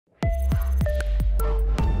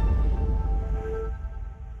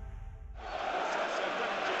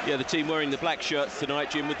Yeah, the team wearing the black shirts tonight,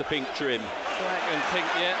 Jim, with the pink trim. Black and pink,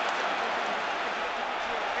 yeah.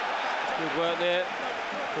 Good work there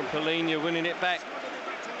from Polina, winning it back.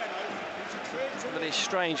 But it's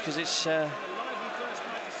strange because it's not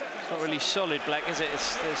really solid black, is it?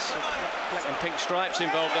 There's black and pink stripes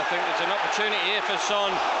involved, I think. There's an opportunity here for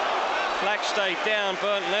Son. Black stayed down.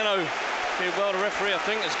 Bernd Leno, well, the referee, I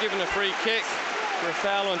think, has given a free kick for a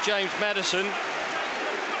foul on James Maddison.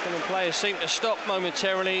 Fulham players seemed to stop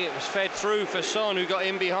momentarily. It was fed through for Son, who got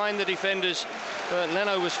in behind the defenders. Bernd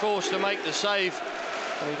Leno was forced to make the save,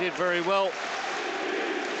 and he did very well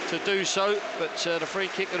to do so, but the free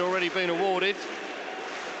kick had already been awarded.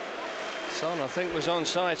 Son, I think, was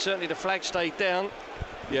onside. Certainly the flag stayed down.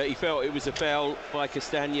 Yeah, he felt it was a foul by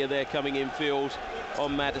Castagna there coming in field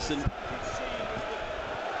on Maddison.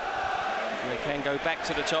 And they can go back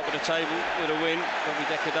to the top of the table with a win. Bobby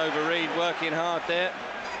Decordova-Reid working hard there.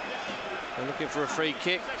 They're looking for a free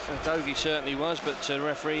kick. Dogi certainly was, but the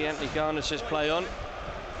referee Anthony Garner says play on.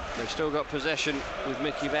 They've still got possession with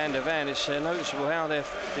Mickey van der Van. It's noticeable how their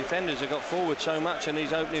defenders have got forward so much in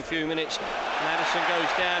these opening few minutes. Maddison goes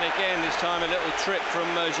down again, this time a little trip from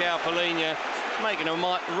João Polina, making a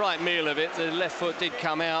right meal of it. The left foot did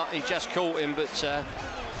come out, he just caught him, but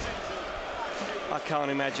I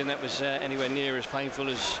can't imagine that was anywhere near as painful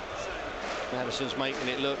as Maddison's making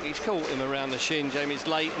it look. He's caught him around the shin, Jamie. It's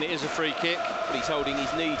late and it is a free kick. But he's holding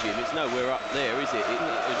his knee, Jim. It's nowhere up there, is it?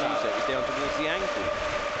 As you said, it's down towards the ankle.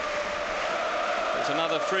 It's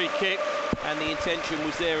another free kick. And the intention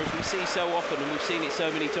was there, as we see so often, and we've seen it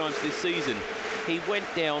so many times this season. He went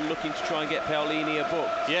down looking to try and get Paulini a book.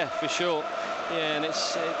 Yeah, for sure. Yeah, and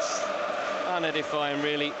it's unedifying,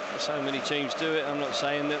 really. So many teams do it. I'm not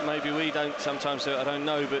saying that maybe we don't sometimes do it, I don't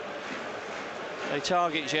know, but they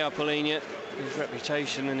target João Polina, his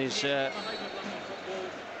reputation, and his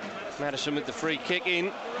Maddison with the free kick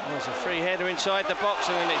in. There's a free header inside the box,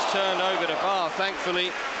 and then it's turned over the bar, thankfully.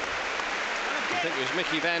 I think it was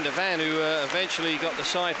Mickey van der Van who eventually got the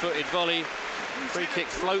side-footed volley. Free kick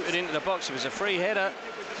floated into the box. It was a free header.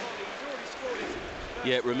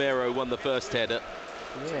 Yeah, Romero won the first header.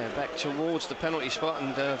 Yeah, back towards the penalty spot,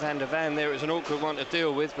 and van der Van there, it was an awkward one to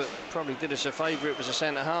deal with, but probably did us a favour. It was a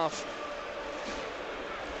centre-half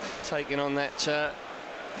taking on that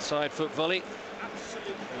side-foot volley.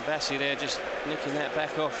 And Bassi there just nicking that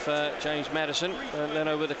back off James Maddison.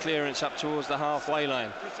 Leno with a clearance up towards the halfway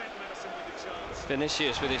line.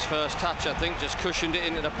 Vinicius with his first touch, I think, just cushioned it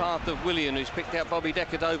into the path of Willian, who's picked out Bobby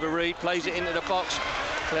Decordova-Reid, plays it into the box.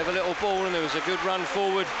 Clever little ball, and there was a good run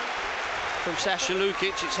forward from Sasha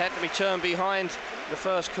Lukic. It's had to be turned behind the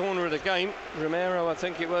first corner of the game. Romero, I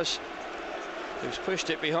think it was, who's pushed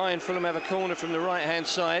it behind. Fulham have a corner from the right-hand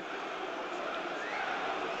side.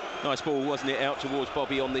 Nice ball, wasn't it, out towards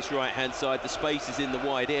Bobby on this right-hand side. The space is in the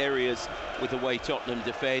wide areas with the way Tottenham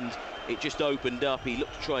defend. It just opened up. He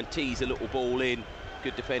looked to try and tease a little ball in.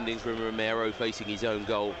 Good defending from Romero, facing his own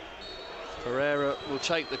goal. Pereira will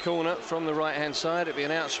take the corner from the right-hand side. It'll be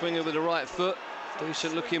an outswinger with the right foot.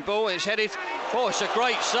 Decent looking ball. It's headed. Oh, it's a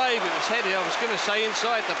great save. It was headed, I was going to say,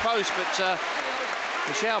 inside the post, but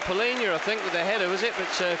João Polina, I think, with the header, was it?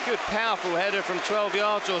 But good, powerful header from 12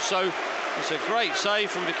 yards or so. It's a great save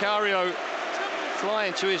from Vicario,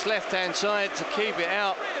 flying to his left-hand side to keep it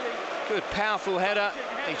out. Good, powerful header.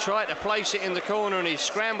 He tried to place it in the corner, and he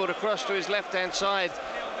scrambled across to his left-hand side.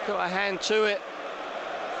 Got a hand to it.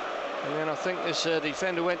 And then I think this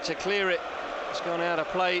defender went to clear it. It's gone out of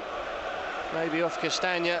play. Maybe off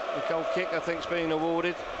Castagna. The goal kick, I think, is being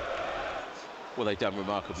awarded. Well, they've done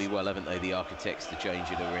remarkably well, haven't they, the architects, to change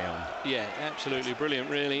it around. Yeah, absolutely brilliant,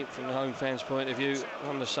 really, from the home fans' point of view,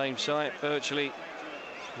 on the same site, virtually.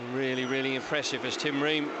 Really, really impressive, as Tim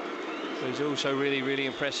Ream, who's also really, really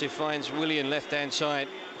impressive, finds Willian left-hand side.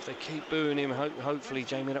 If they keep booing him, hopefully,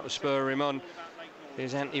 Jamie, that will spur him on.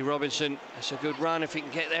 Here's Anthony Robinson. That's a good run if he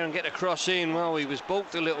can get there and get a cross in. Well, he was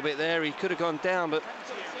balked a little bit there. He could have gone down, but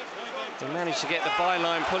he managed to get the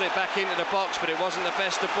byline, pull it back into the box, but it wasn't the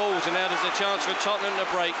best of balls. And now there's a chance for Tottenham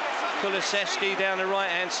to break. Kulusevski down the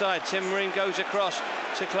right-hand side. Tim Ream goes across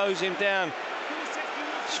to close him down.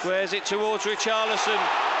 Squares it towards Richarlison.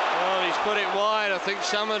 Oh, he's put it wide. I think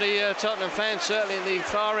some of the Tottenham fans, certainly in the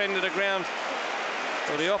far end of the ground,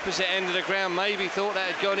 or the opposite end of the ground, maybe thought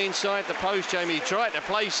that had gone inside the post, Jamie. He tried to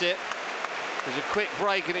place it. There's a quick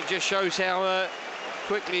break, and it just shows how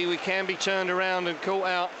quickly we can be turned around and caught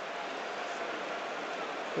out.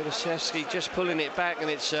 Kulusevski just pulling it back, and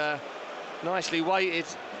it's nicely weighted,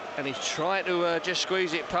 and he's tried to just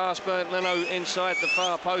squeeze it past Bernd Leno inside the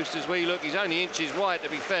far post as we look. He's only inches wide, to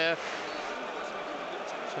be fair.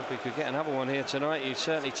 So if we could get another one here tonight, you'd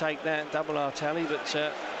certainly take that, double our tally, but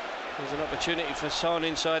there's an opportunity for Son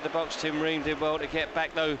inside the box. Tim Ream did well to get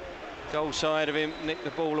back though, goal side of him, nick the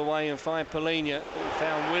ball away and find Polina.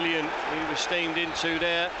 Found Willian, he was steamed into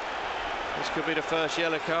there. This could be the first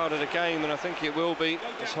yellow card of the game, and I think it will be.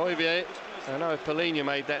 It's Højbjerg. I know if Polina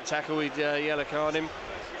made that tackle, he'd yellow card him.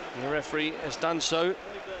 And the referee has done so.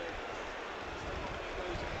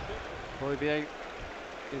 Højbjerg,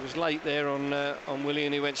 he was late there on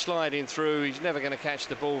Willian. He went sliding through. He's never going to catch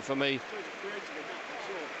the ball for me.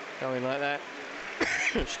 Going like that.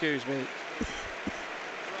 Excuse me.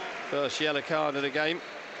 First yellow card of the game.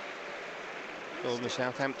 Former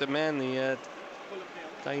Southampton man, the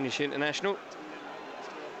Danish international.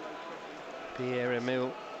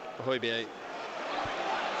 Pierre-Emile Højbjerg.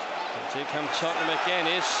 Here comes Tottenham again.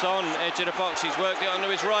 Here's Son, edge of the box. He's worked it onto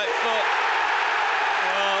his right foot.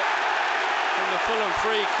 Well, from the Fulham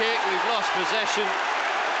free kick, we've lost possession.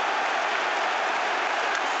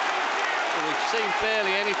 And we've seen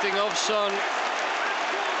barely anything of Son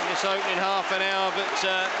in this opening half an hour, but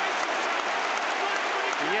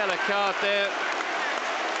the yellow card there.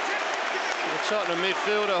 The Tottenham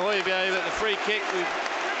midfielder Højbjerg, but the free kick, we've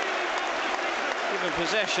given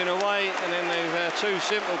possession away, and then they've two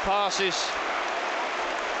simple passes.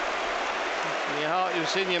 And your heart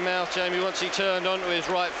was in your mouth, Jamie, once he turned onto his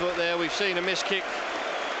right foot there. We've seen a missed kick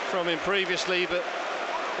from him previously, but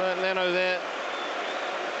Bernd Leno there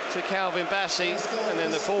to Calvin Bassey, and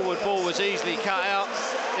then the forward ball was easily cut out.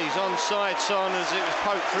 He's onside, Son, as it was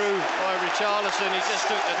poked through by Richarlison. He just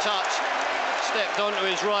took the touch, stepped onto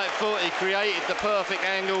his right foot. He created the perfect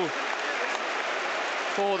angle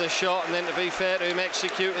for the shot, and then, to be fair to him,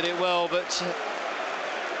 executed it well. But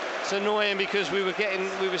it's annoying because we were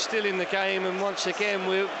still in the game, and once again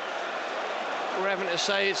we're having to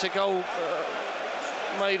say it's a goal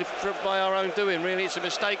made by our own doing. Really, it's a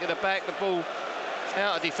mistake at the back. The ball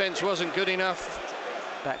out of defence wasn't good enough.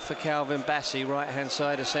 Back for Calvin Bassey, right-hand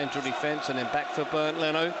side of central defence, and then back for Bernd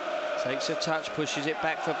Leno. Takes a touch, pushes it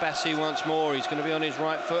back for Bassey once more. He's going to be on his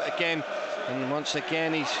right foot again, and once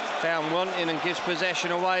again he's found wanting and gives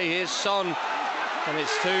possession away. Here's Son, and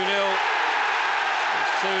it's 2-0.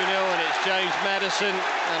 It's 2-0, and it's James Maddison,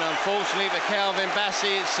 and unfortunately for Calvin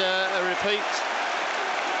Bassey, it's a repeat.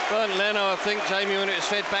 Bernd Leno, I think, Jamie, when it was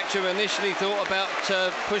fed back to him initially, thought about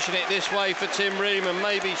pushing it this way for Tim Ream, and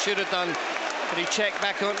maybe should have done, but he checked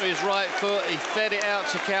back onto his right foot. He fed it out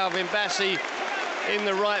to Calvin Bassey in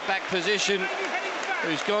the right back position,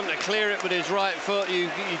 who's gone to clear it with his right foot. You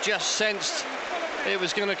just sensed it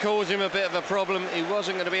was going to cause him a bit of a problem. He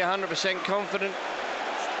wasn't going to be 100% confident,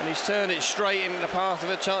 and he's turned it straight into the path of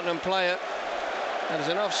a Tottenham player. And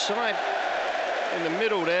there's an offside in the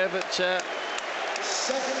middle there, but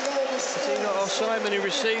is he not offside when he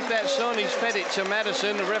received that, Son? He's fed it to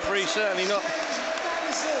Maddison. The referee certainly not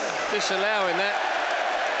disallowing that.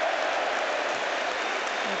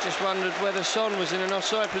 I just wondered whether Son was in an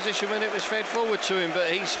offside position when it was fed forward to him, but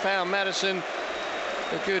he's found Maddison.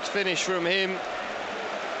 A good finish from him.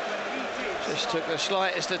 Just took the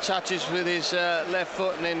slightest of touches with his left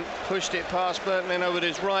foot and then pushed it past Bernd Leno with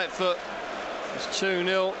his right foot. It's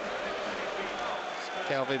 2-0.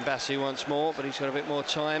 Calvin Bassey once more, but he's got a bit more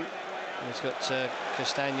time. And he's got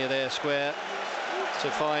Castagna there square to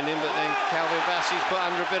find him, but then Calvin Bassey's put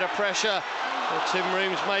under a bit of pressure. Well, Tim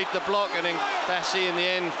Ream's made the block, and then Bassey in the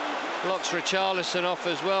end blocks Richarlison off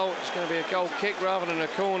as well. It's going to be a goal kick rather than a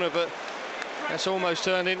corner, but that's almost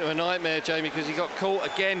turned into a nightmare, Jamie, because he got caught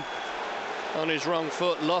again on his wrong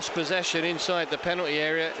foot, lost possession inside the penalty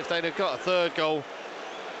area. If they'd have got a third goal,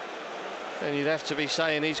 then you'd have to be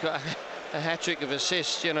saying he's got a hat-trick of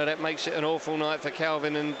assists. You know, that makes it an awful night for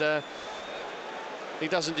Calvin, and he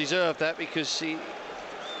doesn't deserve that, because he,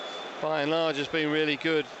 by and large, has been really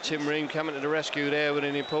good. Tim Ream coming to the rescue there with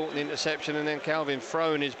an important interception, and then Calvin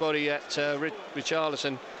throwing his body at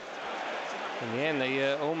Richarlison. In the end,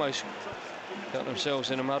 they almost got themselves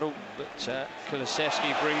in a muddle, but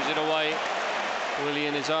Kulusevski brings it away.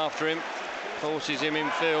 Willian is after him, forces him in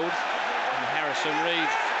field, and Harrison Reed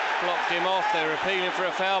blocked him off. They're appealing for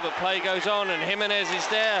a foul, but play goes on, and Jimenez is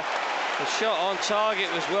there. The shot on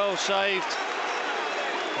target was well saved.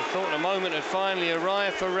 I thought the moment had finally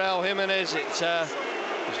arrived for Raul Jimenez. It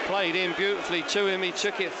was played in beautifully to him. He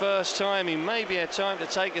took it first time. He maybe had time to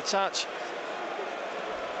take a touch.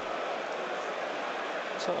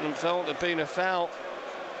 Tottenham felt there'd been a foul.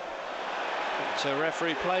 But the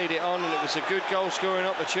referee played it on, and it was a good goal-scoring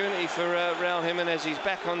opportunity for Raul Jimenez. He's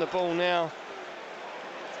back on the ball now.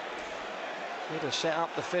 He'd have set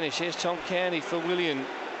up the finish. Here's Tom Kearney for Willian.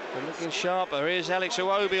 And looking sharper. Here's Alex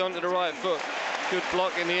Iwobi onto the right foot. Good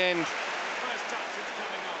block in the end.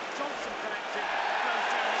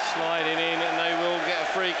 sliding in, and they will get a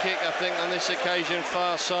free kick, I think, on this occasion,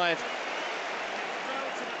 far side.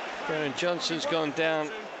 Brennan Johnson's gone down.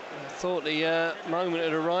 I thought the moment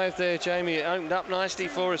had arrived there, Jamie. It opened up nicely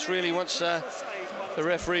for us, really, once the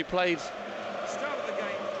referee played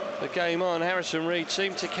the game on. Harrison Reed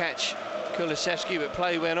seemed to catch Kulusevski, but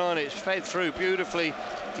play went on. It's fed through beautifully.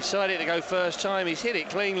 Decided to go first time. He's hit it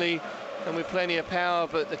cleanly and with plenty of power,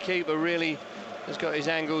 but the keeper really has got his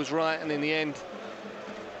angles right, and in the end,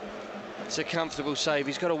 it's a comfortable save.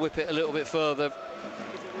 He's got to whip it a little bit further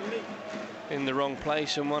in the wrong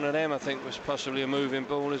place, and one of them, I think, was possibly a moving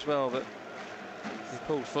ball as well, but he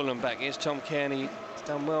pulled Fulham back. Here's Tom Kearney. He's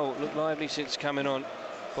done well, looked lively since coming on.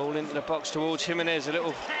 Ball into the box towards Jimenez, a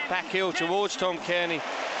little back heel towards Tom Kearney.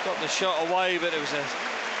 Got the shot away, but it was a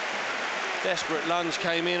desperate lunge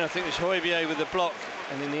came in. I think it was Højbjerg with the block,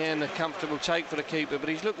 and in the end, a comfortable take for the keeper. But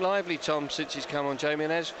he's looked lively, Tom, since he's come on, Jamie,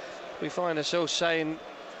 and as we find ourselves saying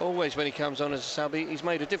always when he comes on as a sub, he's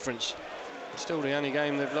made a difference. It's still the only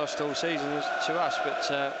game they've lost all season to us,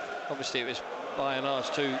 but obviously it was by and large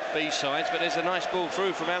two B-sides. But there's a nice ball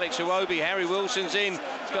through from Alex Iwobi. Harry Wilson's in.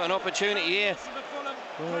 He's got an opportunity here.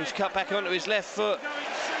 Well, he's cut back onto his left foot.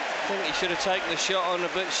 I think he should have taken the shot on a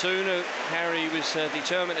bit sooner. Harry was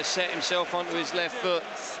determined to set himself onto his left foot.